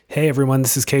Hey everyone,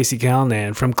 this is Casey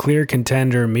Calnan from Clear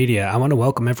Contender Media. I want to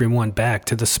welcome everyone back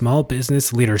to the Small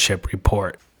Business Leadership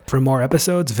Report. For more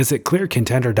episodes, visit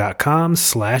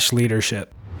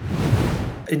clearcontender.com/leadership.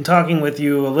 In talking with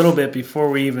you a little bit before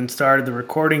we even started the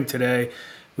recording today,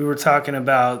 we were talking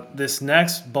about this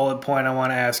next bullet point I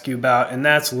want to ask you about, and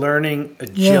that's learning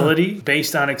agility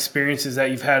based on experiences that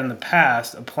you've had in the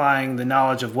past, applying the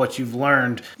knowledge of what you've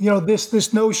learned.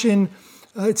 This notion,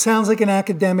 it sounds like an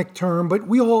academic term, but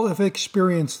we all have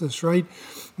experienced this, right?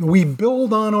 We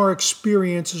build on our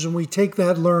experiences and we take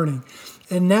that learning.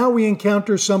 And now we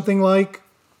encounter something like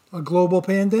a global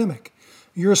pandemic.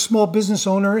 You're a small business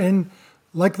owner, and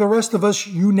like the rest of us,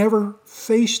 you never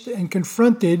faced and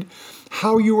confronted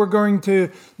how you were going to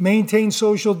maintain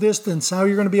social distance, how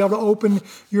you're going to be able to open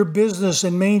your business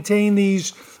and maintain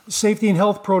these safety and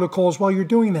health protocols while you're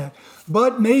doing that.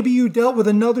 But maybe you dealt with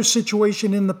another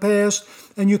situation in the past,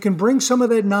 and you can bring some of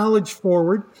that knowledge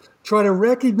forward, try to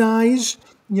recognize,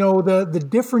 the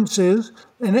differences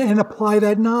and apply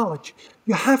that knowledge.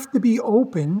 You have to be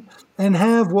open and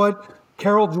have what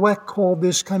Carol Dweck called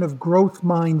this kind of growth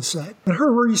mindset. And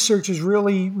her research is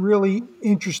really, really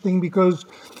interesting because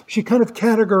she kind of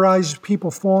categorizes people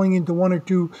falling into one or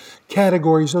two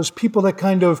categories. Those people that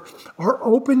kind of are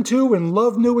open to and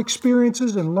love new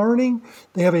experiences and learning,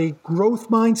 they have a growth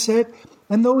mindset,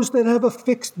 and those that have a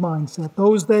fixed mindset,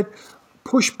 those that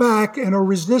push back and are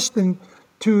resistant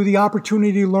to the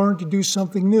opportunity to learn to do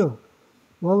something new.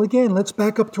 Well, again, let's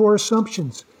back up to our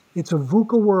assumptions. It's a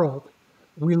VUCA world.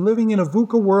 We're living in a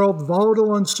VUCA world,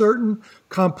 volatile, uncertain,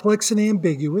 complex, and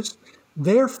ambiguous.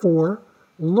 Therefore,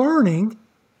 learning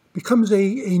becomes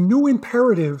a new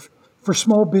imperative for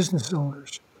small business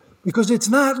owners because it's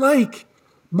not like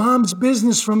mom's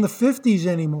business from the 50s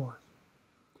anymore.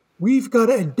 We've got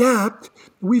to adapt.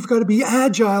 We've got to be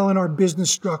agile in our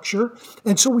business structure.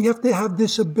 And so we have to have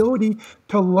this ability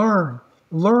to learn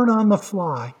on the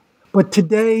fly. But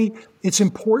today, it's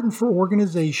important for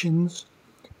organizations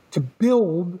to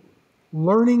build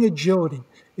learning agility.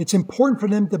 It's important for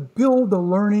them to build a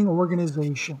learning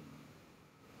organization.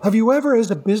 Have you ever,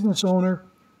 as a business owner,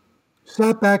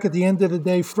 sat back at the end of the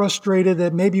day frustrated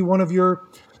that maybe one of your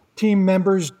team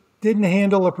members didn't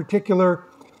handle a particular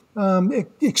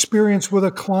experience with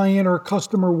a client or a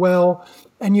customer well,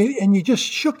 and you just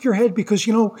shook your head because,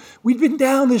 we'd been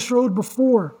down this road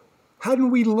before.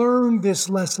 Hadn't we learned this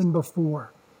lesson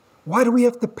before? Why do we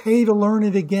have to pay to learn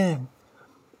it again?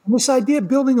 And this idea of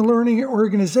building a learning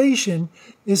organization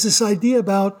is this idea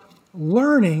about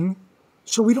learning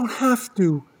so we don't have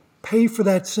to pay for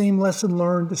that same lesson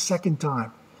learned a second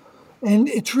time. And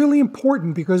it's really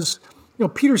important because,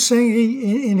 Peter Senge,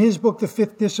 in his book, The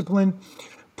Fifth Discipline,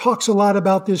 talks a lot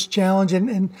about this challenge.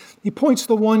 And he points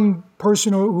to one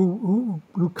person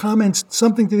who comments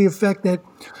something to the effect that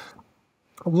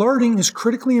learning is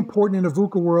critically important in a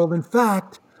VUCA world. In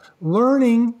fact,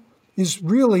 learning is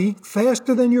really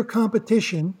faster than your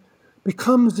competition,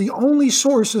 becomes the only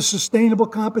source of sustainable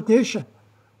competition.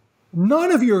 None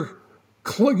of your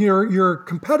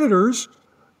competitors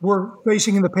were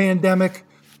facing in the pandemic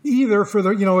either for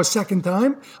a second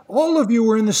time. All of you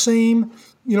were in the same,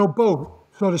 boat,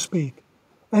 so to speak.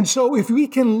 And so if we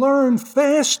can learn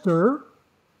faster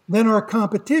than our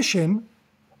competition,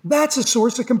 that's a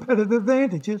source of competitive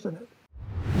advantage, isn't it?